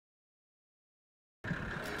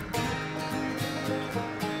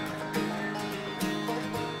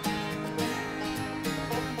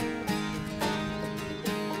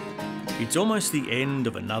It's almost the end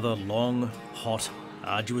of another long, hot,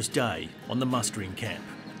 arduous day on the mustering camp.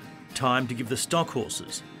 Time to give the stock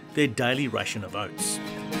horses their daily ration of oats.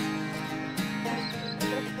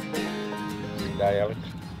 Good day, Alex.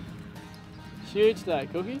 Huge day,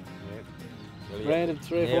 Cookie. Yep. Branded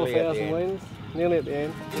 3,000 or 4,000 weaners. Nearly at the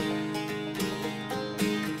end.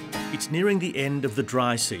 It's nearing the end of the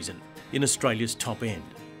dry season in Australia's top end,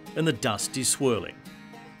 and the dust is swirling.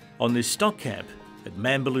 On this stock camp at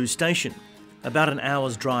Mambaloo Station, about an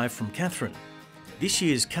hour's drive from Katherine, this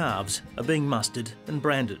year's calves are being mustered and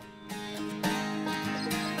branded.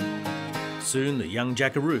 Soon the young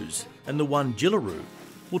jackaroos and the one jillaroo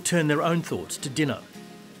will turn their own thoughts to dinner.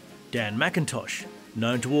 Dan McIntosh,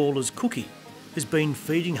 known to all as Cookie, has been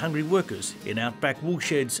feeding hungry workers in outback wool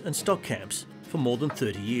sheds and stock camps for more than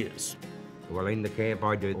 30 years. Well, in the camp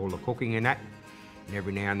I do all the cooking and that, and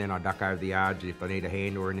every now and then I duck over the yards if I need a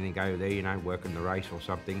hand or anything over there, you know, working the race or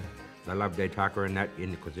something. They love their tucker and that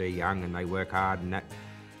because they're young and they work hard and that.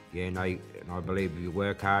 Yeah, and I believe if you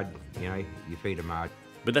work hard, you know, you feed them hard.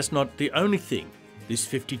 But that's not the only thing this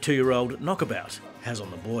 52-year-old knockabout has on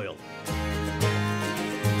the boil.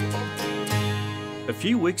 A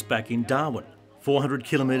few weeks back in Darwin, 400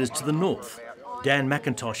 kilometres to the north, Dan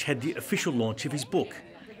McIntosh had the official launch of his book,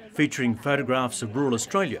 featuring photographs of rural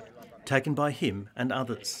Australia taken by him and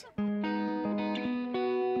others.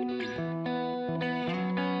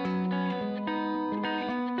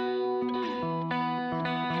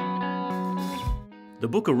 The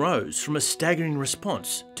book arose from a staggering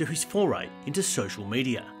response to his foray into social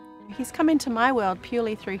media. He's come into my world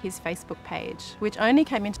purely through his Facebook page, which only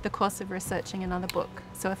came into the course of researching another book.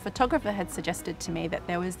 So a photographer had suggested to me that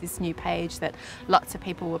there was this new page that lots of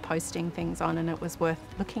people were posting things on and it was worth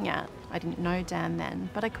looking at. I didn't know Dan then,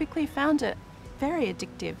 but I quickly found it very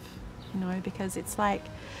addictive, you know, because it's like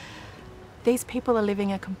these people are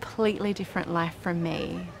living a completely different life from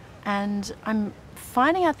me, and I'm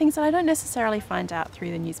finding out things that I don't necessarily find out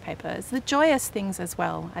through the newspapers, the joyous things as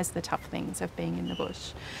well as the tough things of being in the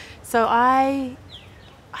bush. So I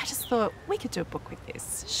just thought, we could do a book with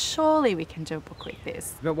this. Surely we can do a book with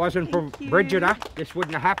this. If it wasn't for Bridgetta, this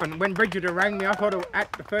wouldn't have happened. When Bridgetta rang me, I thought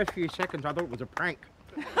at the first few seconds, I thought it was a prank.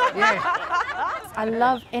 Yeah. I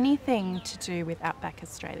love anything to do with outback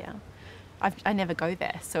Australia. I never go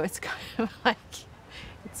there, so it's kind of like,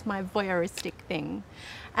 it's my voyeuristic thing.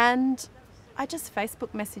 And I just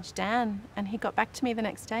Facebook messaged Dan and he got back to me the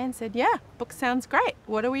next day and said, yeah, book sounds great.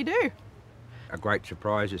 What do we do? A great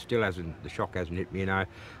surprise. It still hasn't, the shock hasn't hit me, you know.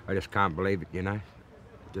 I just can't believe it, you know.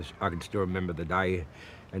 I can still remember the day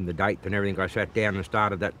and the date and everything. I sat down and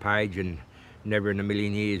started that page, and never in a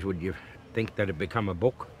million years would you think that it'd become a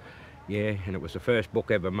book. Yeah, and it was the first book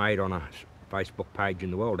ever made on a Facebook page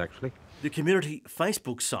in the world, actually. The community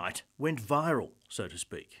Facebook site went viral, so to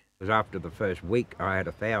speak. It was after the first week I had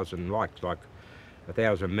 1,000 likes, like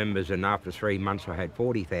 1,000 members, and after 3 months I had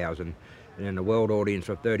 40,000, and then a world audience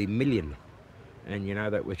of 30 million. And you know,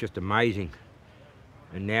 that was just amazing.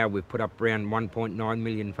 And now we've put up around 1.9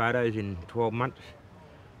 million photos in 12 months.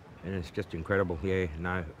 And it's just incredible, yeah,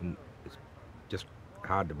 no, it's just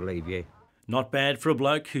hard to believe, yeah. Not bad for a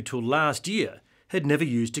bloke who till last year had never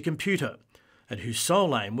used a computer, and whose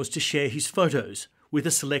sole aim was to share his photos with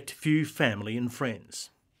a select few family and friends.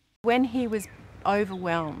 When he was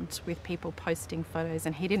overwhelmed with people posting photos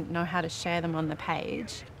and he didn't know how to share them on the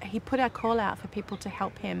page, he put a call out for people to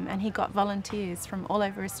help him, and he got volunteers from all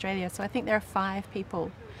over Australia. So I think there are 5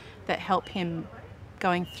 people that help him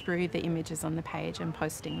going through the images on the page and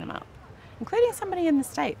posting them up, including somebody in the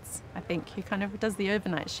States, I think, who kind of does the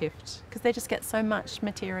overnight shift because they just get so much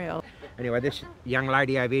material. Anyway, this young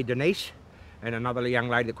lady over here, Denise, and another young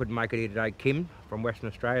lady that couldn't make it here today, Kim, from Western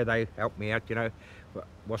Australia, they helped me out, you know. If it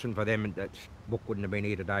wasn't for them, that book wouldn't have been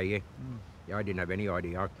here today, yeah. Yeah, I didn't have any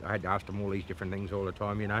idea. I had to ask them all these different things all the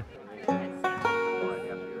time, you know.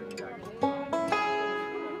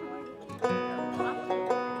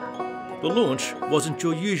 The launch wasn't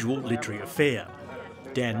your usual literary affair.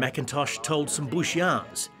 Dan McIntosh told some bush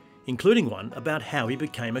yarns, including one about how he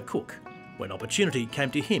became a cook, when opportunity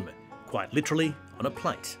came to him, quite literally on a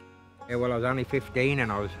plate. Yeah, well, I was only 15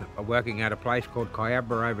 and I was working at a place called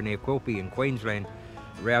Kyabra over near Quilpie in Queensland,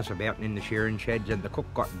 rouseabout in the shearing sheds, and the cook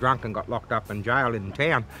got drunk and got locked up in jail in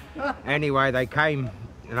town. Anyway, they came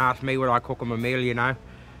and asked me would I cook them a meal, you know.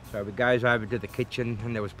 So we goes over to the kitchen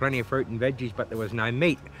and there was plenty of fruit and veggies, but there was no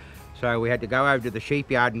meat. So we had to go over to the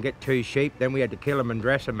sheep yard and get 2 sheep, then we had to kill them and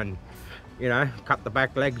dress them and, you know, cut the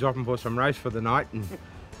back legs off them for some roast for the night. And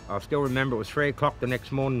I still remember it was 3 o'clock the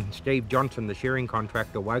next morning. Steve Johnson, the shearing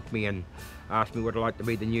contractor, woke me and asked me would I like to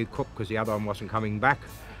be the new cook because the other one wasn't coming back.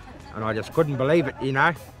 And I just couldn't believe it, you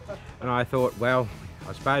know. And I thought, well,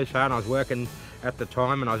 I suppose so. And I was working at the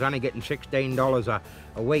time and I was only getting $16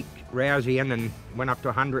 a week rousing and went up to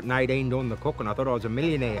 118 doing the cook, and I thought I was a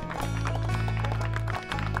millionaire.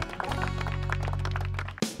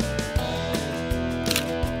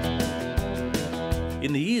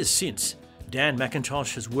 In the years since, Dan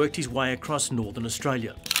McIntosh has worked his way across Northern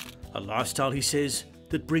Australia, a lifestyle, he says,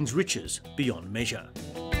 that brings riches beyond measure.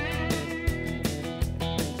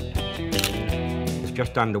 It's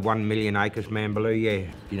just under 1 million acres, Mambaloo,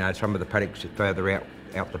 yeah. You know, some of the paddocks are further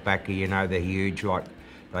out the back here, you know, they're huge, like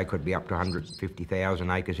they could be up to 150,000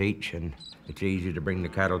 acres each, and it's easier to bring the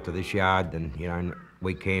cattle to this yard than, you know,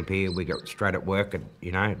 we camp here, we get straight at work at,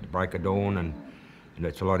 you know, at the break of dawn, and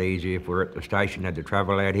it's a lot easier. If we're at the station, had to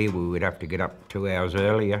travel out here, we would have to get up 2 hours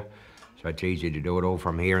earlier. So it's easier to do it all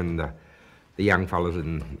from here, and the young fellas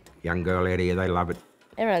and young girl out here, they love it.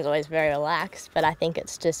 Everyone's always very relaxed, but I think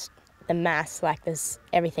it's just the mass, like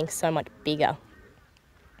everything's so much bigger.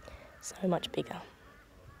 So much bigger.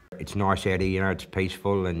 It's nice out here, you know, it's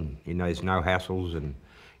peaceful and, you know, there's no hassles and,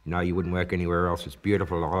 you know, you wouldn't work anywhere else. It's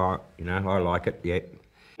beautiful, I like it, yeah.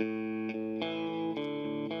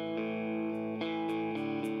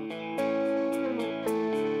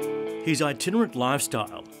 His itinerant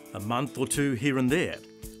lifestyle, a month or two here and there,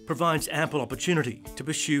 provides ample opportunity to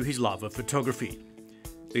pursue his love of photography.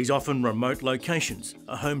 These often remote locations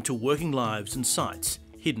are home to working lives and sites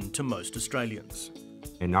hidden to most Australians.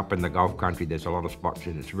 And up in the Gulf country, there's a lot of spots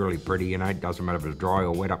and it's really pretty, you know, it doesn't matter if it's dry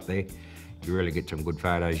or wet up there, you really get some good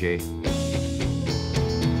photos, yeah.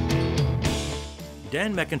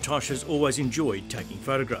 Dan McIntosh has always enjoyed taking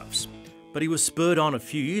photographs, but he was spurred on a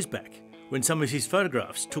few years back when some of his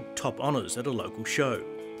photographs took top honours at a local show.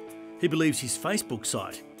 He believes his Facebook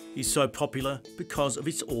site is so popular because of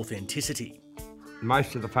its authenticity.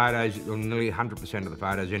 Most of the photos, or nearly 100% of the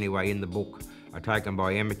photos anyway, in the book are taken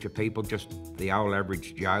by amateur people, just the old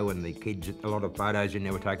average Joe and the kids. A lot of photos in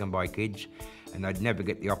there were taken by kids, and they'd never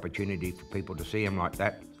get the opportunity for people to see them like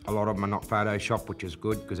that. A lot of them are not photoshopped, which is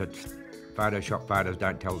good, because Photoshop photos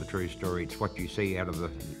don't tell the true story. It's what you see out of the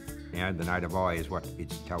native eye is what it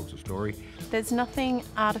tells the story. There's nothing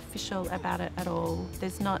artificial about it at all.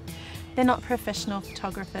 They're not professional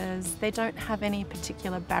photographers. They don't have any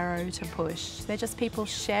particular barrow to push. They're just people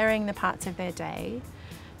sharing the parts of their day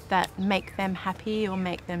that make them happy or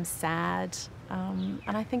make them sad. And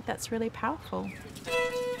I think that's really powerful.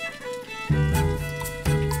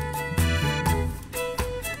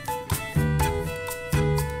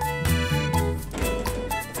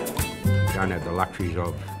 Don't have the luxuries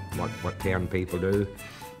of what town people do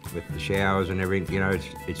with the showers and everything. You know,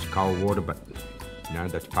 it's cold water, but you know,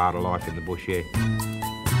 that's part of life in the bush, yeah.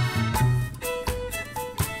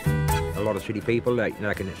 A lot of city people, they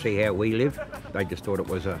can see how we live. They just thought it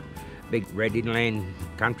was a big red inland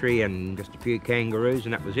country and just a few kangaroos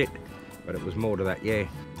and that was it. But it was more to that, yeah.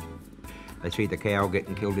 They see the cow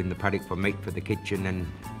getting killed in the paddock for meat for the kitchen, and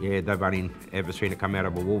yeah, they've only ever seen it come out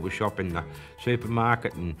of a Woolworths shop in the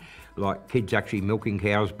supermarket, and like kids actually milking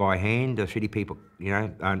cows by hand. The city people, you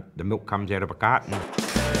know, the milk comes out of a carton.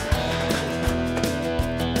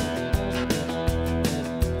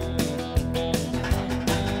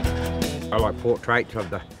 I like portraits of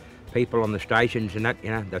the people on the stations and that, you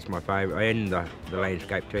know, that's my favourite, and the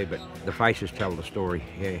landscape too, but the faces tell the story,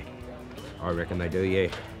 yeah. I reckon they do, yeah.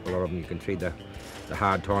 A lot of them you can see the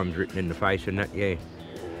hard times written in the face and that, yeah.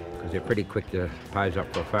 Because they're pretty quick to pose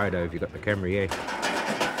up for a photo if you've got the camera, yeah.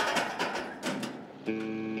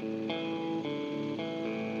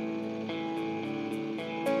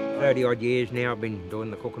 "30 odd years now I've been doing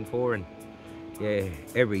the cooking for, and yeah,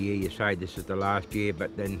 every year you say this is the last year,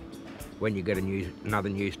 but then when you get another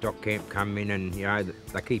new stock camp come in, and you know,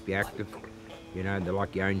 they keep you active, you know, they're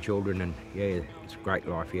like your own children, and yeah, it's a great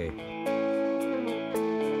life, yeah.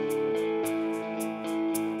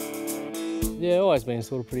 Yeah, always been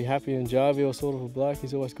sort of pretty happy and jovial sort of a bloke.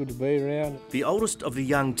 He's always good to be around. The oldest of the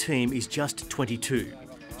young team is just 22,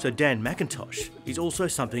 so Dan McIntosh is also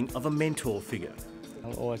something of a mentor figure.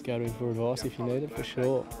 I'll always go to him for advice if you need it, for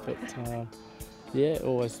sure. But yeah,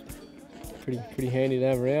 always pretty handy to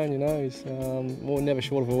have around, you know. He's never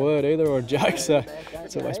short of a word either, or a joke, so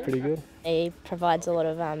it's always pretty good. He provides a lot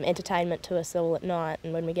of entertainment to us all at night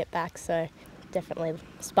and when we get back, so definitely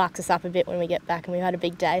sparks us up a bit when we get back, and we've had a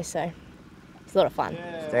big day, so it's a lot of fun.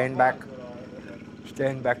 Stand back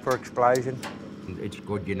for explosion. It's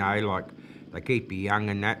good, you know, like they keep you young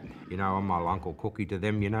and that. You know, I'm my Uncle Cookie to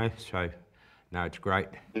them, you know, so no, it's great.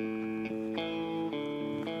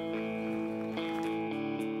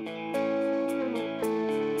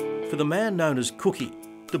 For the man known as Cookie,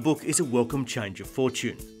 the book is a welcome change of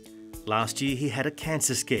fortune. Last year he had a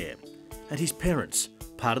cancer scare, and his parents,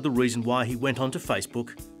 part of the reason why he went onto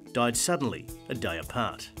Facebook, died suddenly a day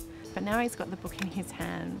apart. But now he's got the book in his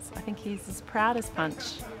hands. I think he's as proud as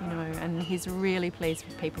punch, you know, and he's really pleased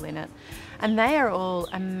with people in it. And they are all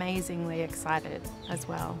amazingly excited as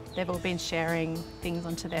well. They've all been sharing things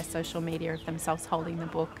onto their social media of themselves holding the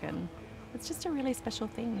book, and it's just a really special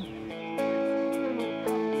thing.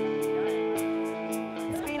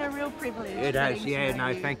 It's been a real privilege. It has, yeah,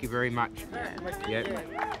 no, thank you very much. Yeah.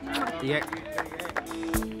 Yeah.